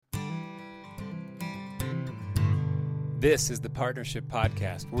This is the Partnership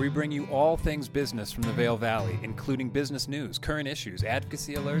Podcast, where we bring you all things business from the Vail Valley, including business news, current issues,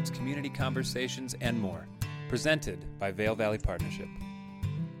 advocacy alerts, community conversations, and more. Presented by Vail Valley Partnership.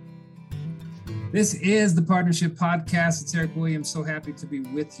 This is the Partnership Podcast. It's Eric Williams. So happy to be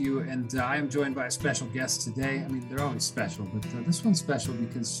with you. And I am joined by a special guest today. I mean, they're always special, but this one's special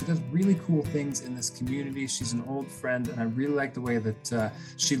because she does really cool things in this community. She's an old friend, and I really like the way that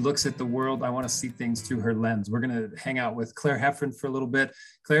she looks at the world. I want to see things through her lens. We're going to hang out with Claire Heffron for a little bit.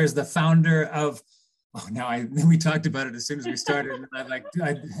 Claire is the founder of, we talked about it as soon as we started.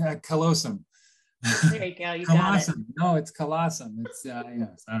 And Callosum. There you go. You Callosum. got it. No, it's Callosum. It's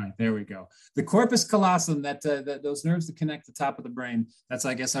yes. All right, there we go. The corpus callosum, that those nerves that connect the top of the brain. That's,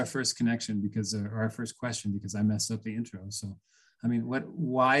 I guess, our first connection or our first question, because I messed up the intro. So, I mean,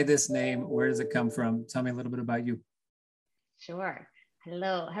 why this name? Where does it come from? Tell me a little bit about you. Sure.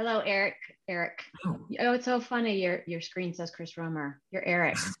 Hello, Eric. Oh, it's so funny. Your screen says Chris Romer. You're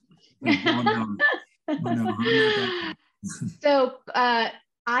Eric. Oh, no. So,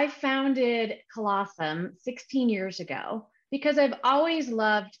 I founded Callosum 16 years ago because I've always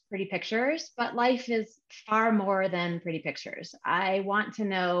loved pretty pictures, but life is far more than pretty pictures. I want to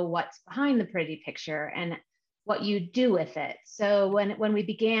know what's behind the pretty picture and what you do with it. So when we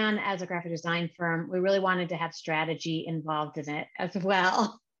began as a graphic design firm, we really wanted to have strategy involved in it as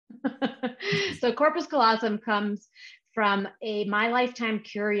well. So Corpus Callosum comes from my lifetime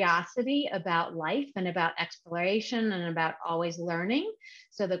curiosity about life and about exploration and about always learning.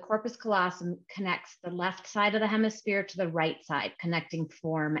 So the corpus callosum connects the left side of the hemisphere to the right side, connecting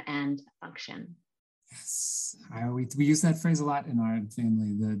form and function. Yes, we use that phrase a lot in our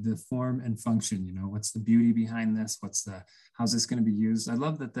family, the form and function. You know, what's the beauty behind this? How's this going to be used? I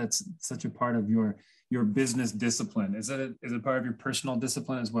love that that's such a part of your business discipline. Is it part of your personal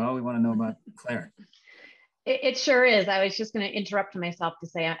discipline as well? We want to know about Claire. It sure is. I was just going to interrupt myself to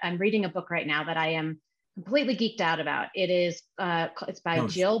say I'm reading a book right now that I am completely geeked out about. It's by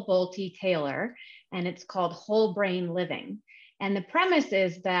Jill Bolte Taylor, and it's called Whole Brain Living. And the premise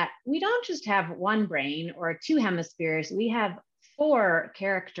is that we don't just have one brain or two hemispheres. We have 4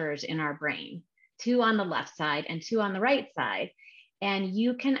 characters in our brain, 2 on the left side and 2 on the right side. And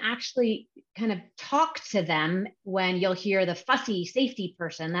you can actually kind of talk to them when you'll hear the fussy safety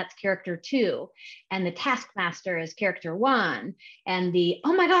person, that's character 2. And the taskmaster is character 1. And the,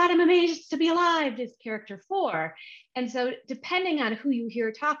 oh my God, I'm amazed to be alive is character 4. And so depending on who you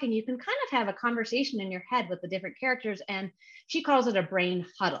hear talking, you can kind of have a conversation in your head with the different characters. And she calls it a brain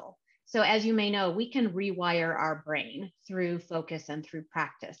huddle. So as you may know, we can rewire our brain through focus and through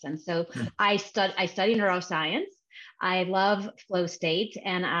practice. And so I study neuroscience. I love flow state,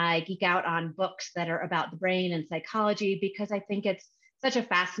 and I geek out on books that are about the brain and psychology because I think it's such a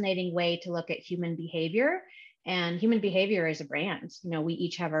fascinating way to look at human behavior. And human behavior is a brand. You know, we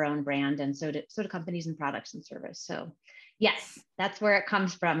each have our own brand, and so do companies and products and service. So yes, that's where it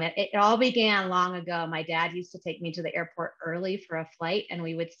comes from. It all began long ago. My dad used to take me to the airport early for a flight, and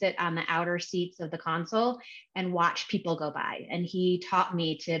we would sit on the outer seats of the console and watch people go by. And he taught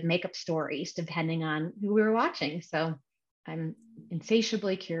me to make up stories depending on who we were watching. So I'm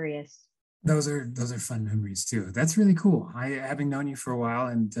insatiably curious. Those are fun memories too. That's really cool. Having known you for a while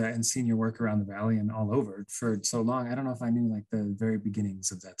and seen your work around the Valley and all over for so long, I don't know if I knew like the very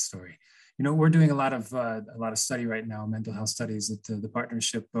beginnings of that story. You know, we're doing a lot of study right now, mental health studies at the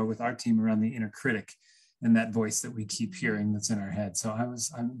partnership with our team around the inner critic and that voice that we keep hearing that's in our head. So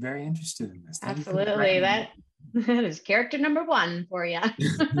I'm very interested in this. Absolutely. That is character number 1 for you.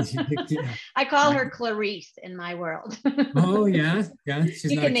 Yeah. I call her Clarice in my world. Oh yeah. She's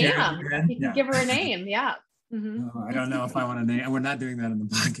you not can name her. You can give her a name. Yeah. Mm-hmm. Oh, I don't know if I want to name. We're not doing that on the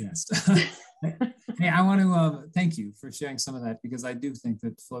podcast. Hey, I want to thank you for sharing some of that, because I do think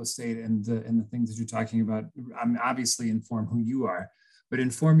that flow state and the things that you're talking about, obviously inform who you are, but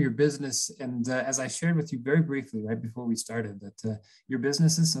inform your business. And as I shared with you very briefly right before we started, that your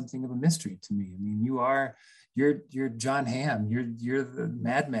business is something of a mystery to me. I mean, you're John Hamm, you're the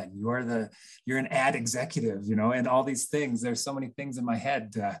madman, you're an ad executive, you know, and all these things. There's so many things in my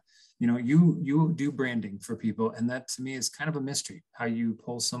head. You know, you do branding for people, and that to me is kind of a mystery, how you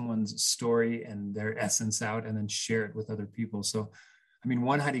pull someone's story and their essence out and then share it with other people. So, I mean,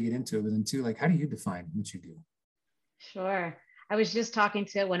 1, how do you get into it? But then 2, like, how do you define what you do? Sure. I was just talking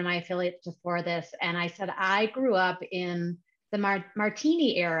to one of my affiliates before this, and I said, I grew up in the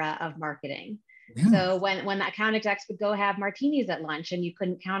martini era of marketing. Yeah. So when the account execs would go have martinis at lunch, and you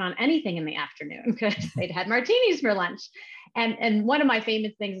couldn't count on anything in the afternoon because they'd had martinis for lunch. And one of my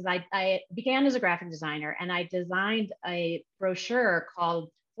famous things is I began as a graphic designer, and I designed a brochure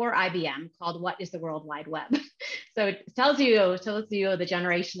for IBM called What is the World Wide Web? So it tells you the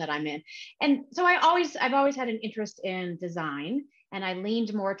generation that I'm in. And so I've always had an interest in design, and I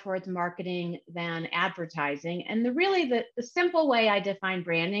leaned more towards marketing than advertising. And the simple way I define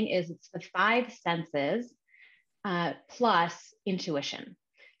branding is it's the five senses plus intuition.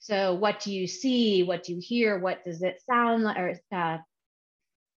 So what do you see? What do you hear? What does it sound like? Or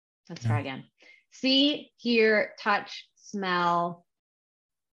let's try again. See, hear, touch, smell,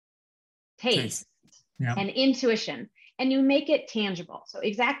 taste, yeah. and intuition. And you make it tangible. So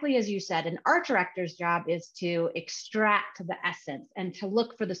exactly as you said, an art director's job is to extract the essence and to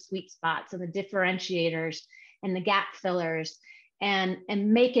look for the sweet spots and the differentiators and the gap fillers and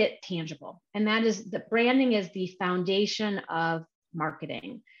make it tangible. And that is the branding is the foundation of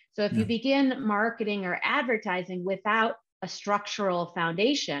marketing. So if you begin marketing or advertising without a structural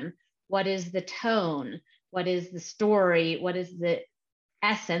foundation, what is the tone? What is the story? What is the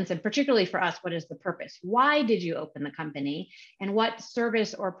essence? And particularly for us, what is the purpose? Why did you open the company? And what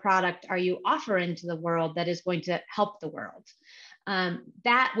service or product are you offering to the world that is going to help the world?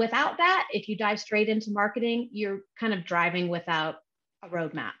 Without that, if you dive straight into marketing, you're kind of driving without a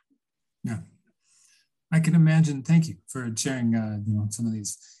roadmap. Yeah, I can imagine. Thank you for sharing, some of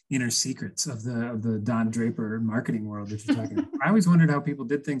these inner secrets of the Don Draper marketing world that you're talking about. I always wondered how people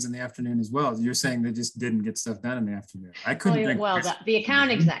did things in the afternoon as well. You're saying they just didn't get stuff done in the afternoon. I couldn't drink. Well, the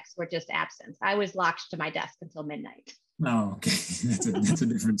account execs were just absent. I was locked to my desk until midnight. Oh, okay. That's a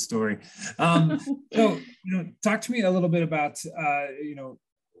different story. So, talk to me a little bit about,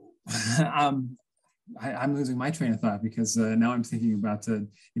 I'm losing my train of thought because now I'm thinking about,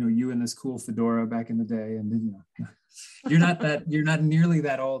 you in this cool fedora back in the day, and you're not nearly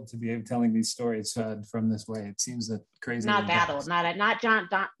that old to be telling these stories from this way. It seems that crazy. Not that old,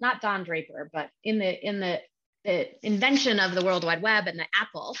 not Don Draper, but in the invention of the World Wide Web and the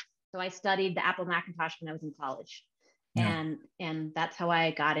Apple. So I studied the Apple Macintosh when I was in college. Yeah. And that's how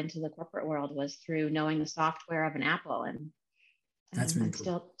I got into the corporate world, was through knowing the software of an Apple. And that's really I'm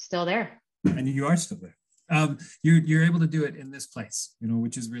cool. still there. And you are still there. You're able to do it in this place,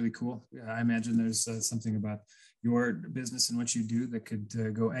 which is really cool. I imagine there's something about your business and what you do that could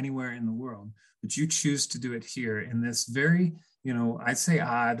go anywhere in the world, but you choose to do it here in this very, I'd say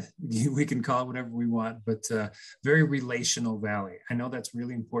odd, we can call it whatever we want, but very relational valley. I know that's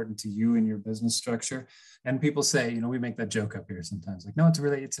really important to you in your business structure. And people say, we make that joke up here sometimes, like, no,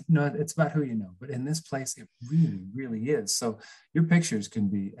 it's about who you know. But in this place, it really, really is. So your pictures can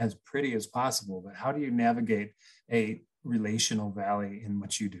be as pretty as possible, but how do you navigate a relational valley in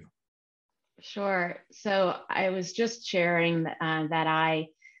what you do? Sure. So I was just sharing that I,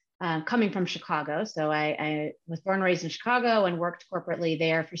 coming from Chicago. So I was born and raised in Chicago and worked corporately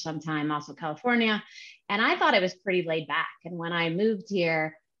there for some time, also California. And I thought I was pretty laid back. And when I moved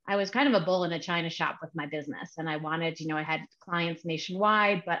here, I was kind of a bull in a china shop with my business. And I wanted, I had clients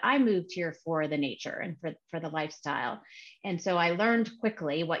nationwide, but I moved here for the nature and for the lifestyle. And so I learned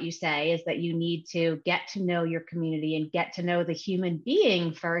quickly what you say is that you need to get to know your community and get to know the human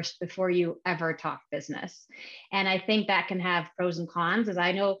being first before you ever talk business. And I think that can have pros and cons, as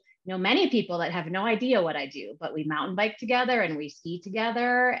I know many people that have no idea what I do, but we mountain bike together and we ski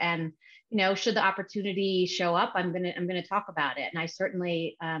together. And should the opportunity show up, I'm gonna talk about it. And I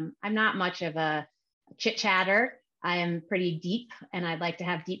certainly, I'm not much of a chit chatter. I am pretty deep, and I'd like to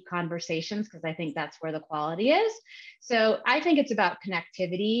have deep conversations because I think that's where the quality is. So I think it's about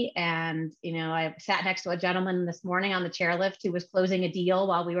connectivity. And I sat next to a gentleman this morning on the chairlift who was closing a deal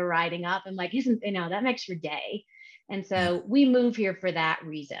while we were riding up. I'm like, that makes your day. And so we move here for that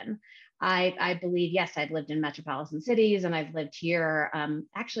reason. I believe, yes, I've lived in metropolitan cities, and I've lived here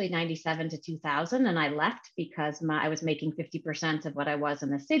actually 97 to 2000. And I left because I was making 50% of what I was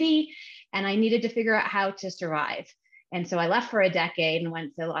in the city, and I needed to figure out how to survive. And so I left for a decade and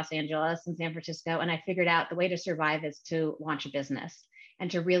went to Los Angeles and San Francisco. And I figured out the way to survive is to launch a business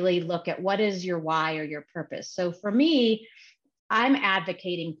and to really look at what is your why or your purpose. So for me, I'm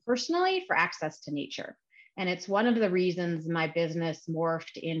advocating personally for access to nature. And it's one of the reasons my business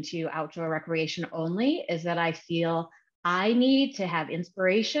morphed into outdoor recreation only, is that I feel I need to have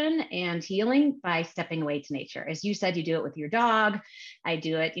inspiration and healing by stepping away to nature. As you said, you do it with your dog. I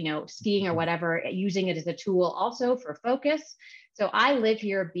do it, skiing or whatever, using it as a tool also for focus. So I live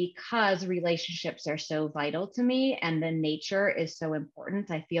here because relationships are so vital to me, and the nature is so important.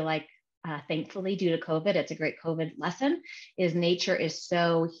 I feel like, thankfully, due to COVID, it's a great COVID lesson, is nature is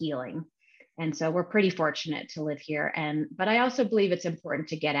so healing. And so we're pretty fortunate to live here. But I also believe it's important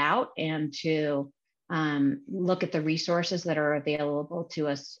to get out and to look at the resources that are available to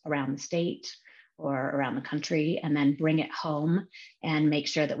us around the state or around the country, and then bring it home and make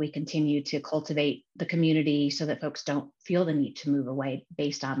sure that we continue to cultivate the community so that folks don't feel the need to move away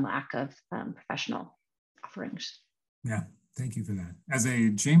based on lack of professional offerings. Yeah, thank you for that. As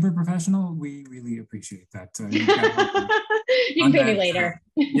a chamber professional, we really appreciate that. You can pay me later.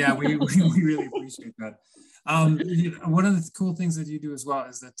 Yeah, we really appreciate that. One of the cool things that you do as well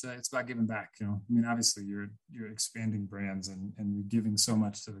is that it's about giving back. I mean, obviously you're expanding brands and you're giving so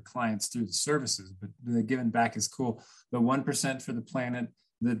much to the clients through the services, but the giving back is cool. The 1% for the planet,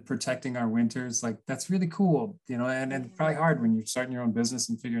 the protecting our winters, like that's really cool, and probably hard when you're starting your own business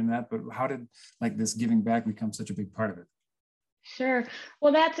and figuring that. But how did like this giving back become such a big part of it? Sure.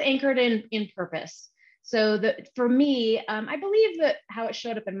 Well, that's anchored in purpose. So for me, I believe that how it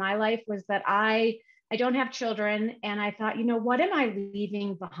showed up in my life was that I don't have children, and I thought, what am I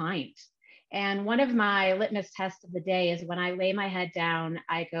leaving behind? And one of my litmus tests of the day is when I lay my head down,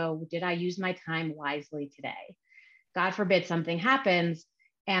 I go, did I use my time wisely today? God forbid something happens.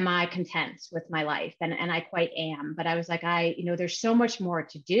 Am I content with my life? And I quite am. But I was like, there's so much more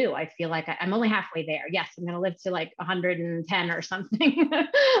to do. I feel like I'm only halfway there. Yes, I'm going to live to like 110 or something. But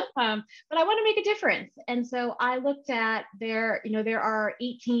I want to make a difference. And so I looked at there are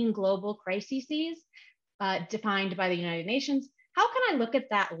 18 global crises defined by the United Nations. How can I look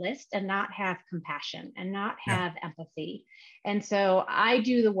at that list and not have compassion and not have empathy? And so I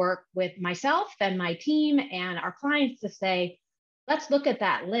do the work with myself and my team and our clients to say, let's look at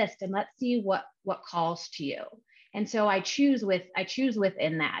that list and let's see what calls to you. And so I choose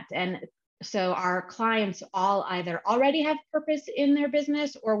within that. And so our clients all either already have purpose in their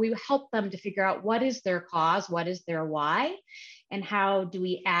business, or we help them to figure out what is their cause, what is their why, and how do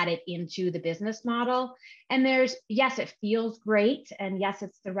we add it into the business model. And yes, it feels great. And yes,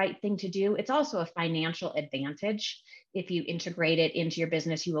 it's the right thing to do. It's also a financial advantage. If you integrate it into your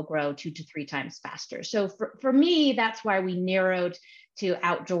business, you will grow 2 to 3 times faster. So for me, that's why we narrowed to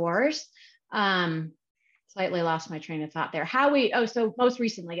outdoors. Slightly lost my train of thought there. So most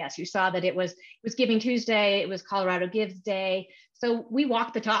recently, yes, you saw that it was Giving Tuesday, it was Colorado Gives Day. So we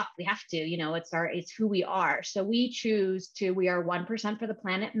walk the talk. We have to, it's who we are. So we are 1% for the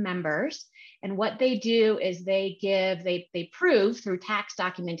Planet members. And what they do is they prove through tax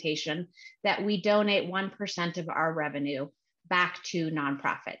documentation that we donate 1% of our revenue back to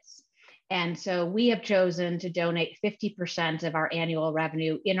nonprofits. And so we have chosen to donate 50% of our annual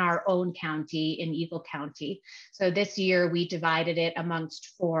revenue in our own county, in Eagle County. So this year we divided it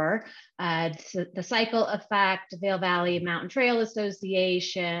amongst 4, the Cycle Effect, Vail Valley Mountain Trail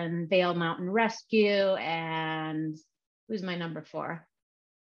Association, Vail Mountain Rescue, and who's my number 4?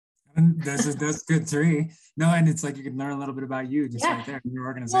 That's good 3. No, and it's like you can learn a little bit about you just right there in your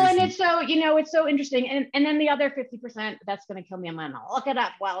organization. Well, and it's so interesting. And then the other 50%, that's going to kill me. I'm going to look it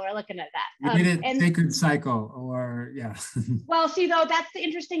up while we're looking at that. You did it Sacred Cycle, or Well, see, though, that's the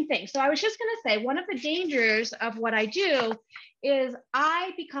interesting thing. So I was just going to say, one of the dangers of what I do is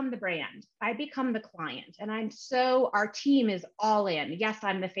I become the brand, I become the client, and our team is all in. Yes,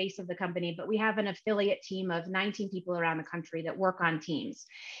 I'm the face of the company, but we have an affiliate team of 19 people around the country that work on teams.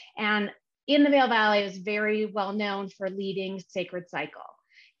 And in the Vail Valley is very well known for leading Sacred Cycle.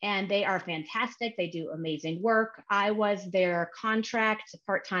 And they are fantastic. They do amazing work. I was their contract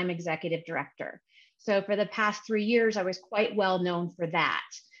part-time executive director. So for the past 3 years, I was quite well known for that.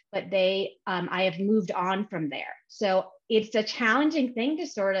 But I have moved on from there. So it's a challenging thing to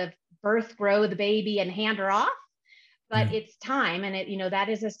sort of grow the baby and hand her off. But it's time, and that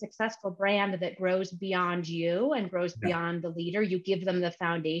is a successful brand that grows beyond you and grows beyond the leader. You give them the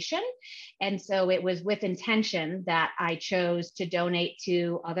foundation. And so it was with intention that I chose to donate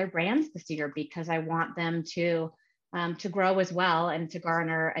to other brands this year, because I want them to grow as well and to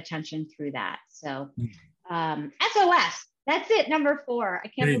garner attention through that. So SOS, that's it, number 4. I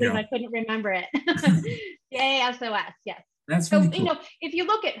can't believe I couldn't remember it. Yay, SOS, yes. That's really cool. If you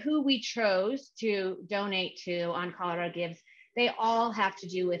look at who we chose to donate to on Colorado Gives, they all have to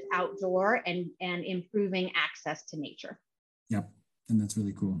do with outdoor and improving access to nature. Yep. And that's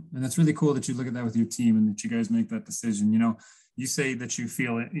really cool. And that's really cool that you look at that with your team and that you guys make that decision. You say that you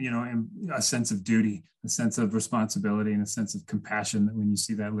feel, a sense of duty, a sense of responsibility, and a sense of compassion when you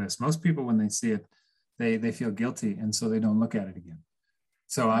see that list. Most people, when they see it, they feel guilty, and so they don't look at it again.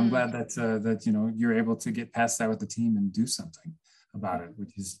 So I'm glad that you're able to get past that with the team and do something about it,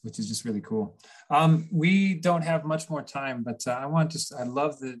 which is just really cool. We don't have much more time, but I want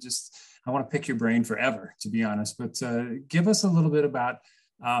to pick your brain forever, to be honest. But give us a little bit about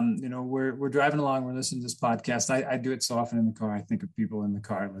We're driving along, we're listening to this podcast. I do it so often in the car. I think of people in the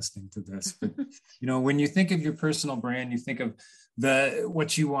car listening to this. But when you think of your personal brand, you think of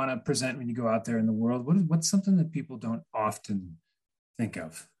what you want to present when you go out there in the world. What's something that people don't often think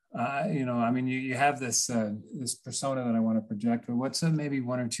of? You have this persona that I want to project, but what's maybe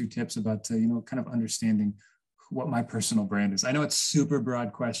one or two tips about kind of understanding what my personal brand is? I know it's super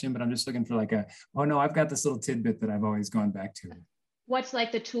broad question, but I'm just looking for I've got this little tidbit that I've always gone back to. What's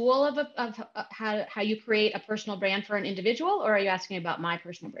like the tool of how you create a personal brand for an individual, or are you asking about my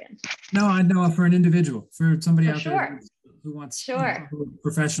personal brand? No, I know for an individual, for somebody out sure. there who wants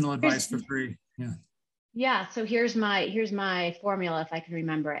professional advice for free. Yeah. Yeah. So here's my formula, if I can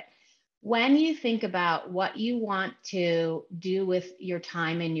remember it. When you think about what you want to do with your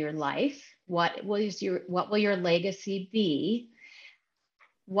time in your life, what will your legacy be?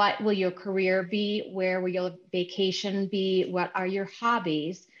 What will your career be? Where will your vacation be? What are your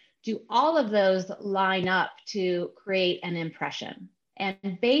hobbies? Do all of those line up to create an impression?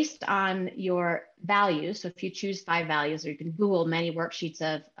 And based on your values, so if you choose 5 values, or you can Google many worksheets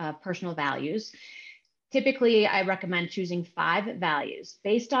of personal values, typically I recommend choosing 5 values.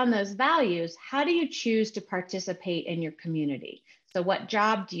 Based on those values, how do you choose to participate in your community? So what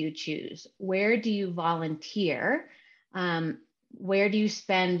job do you choose? Where do you volunteer? Where do you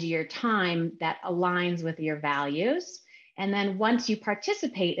spend your time that aligns with your values? And then once you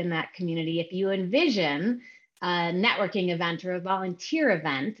participate in that community, if you envision a networking event or a volunteer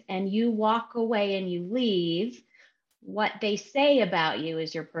event, and you walk away and you leave, what they say about you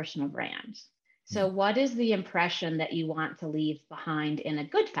is your personal brand. So what is the impression that you want to leave behind in a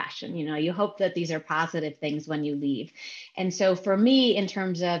good fashion? You hope that these are positive things when you leave. And so for me, in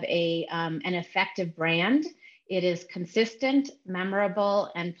terms of an effective brand, it is consistent,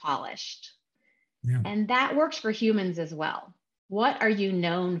 memorable, and polished. Yeah. And that works for humans as well. What are you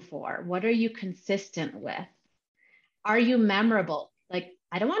known for? What are you consistent with? Are you memorable?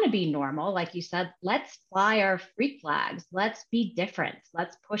 I don't want to be normal. Like you said, let's fly our freak flags. Let's be different.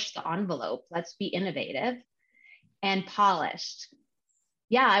 Let's push the envelope. Let's be innovative and polished.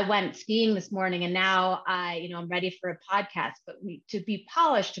 Yeah, I went skiing this morning, and now I'm ready for a podcast. But to be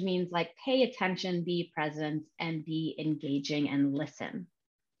polished means pay attention, be present, and be engaging and listen.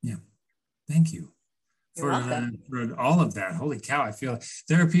 Yeah, thank you for all of that. Holy cow! I feel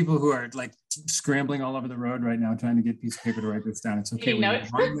there are people who are scrambling all over the road right now trying to get a piece of paper to write this down. It's okay.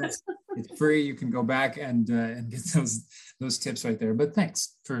 It's free. You can go back and get those tips right there. But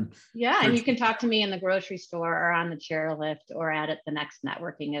thanks for and you can talk to me in the grocery store or on the chairlift or at the next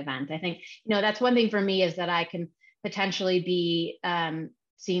networking event. I think that's one thing for me, is that I can potentially be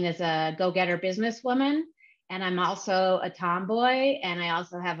seen as a go-getter businesswoman, and I'm also a tomboy, and I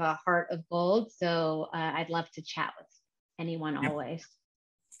also have a heart of gold. So I'd love to chat with anyone always.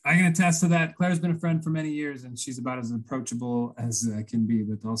 I can attest to that. Claire's been a friend for many years, and she's about as approachable as can be,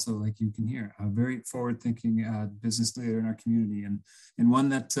 but also, like you can hear, a very forward-thinking business leader in our community, and one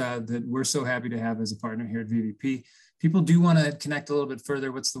that we're so happy to have as a partner here at VVP. People do want to connect a little bit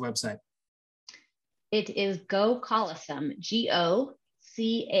further. What's the website? It is Go Callosum, GOCALL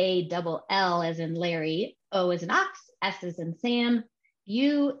as in Larry, O as in Ox, S as in Sam,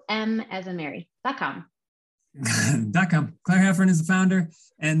 UM as in Mary.com. .com. Claire Heffern is the founder,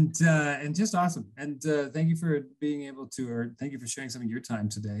 and just awesome. And thank you for thank you for sharing some of your time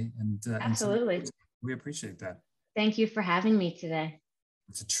today. And absolutely, we appreciate that. Thank you for having me today.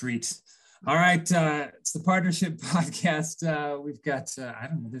 It's a treat. All right, it's the Partnership Podcast. We've got I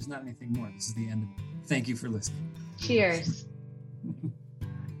don't know. There's not anything more. This is the end of it. Thank you for listening. Cheers.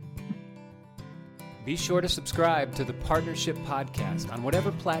 Be sure to subscribe to the Partnership Podcast on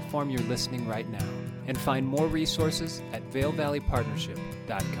whatever platform you're listening right now, and find more resources at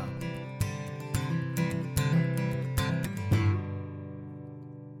ValeValleyPartnership.com.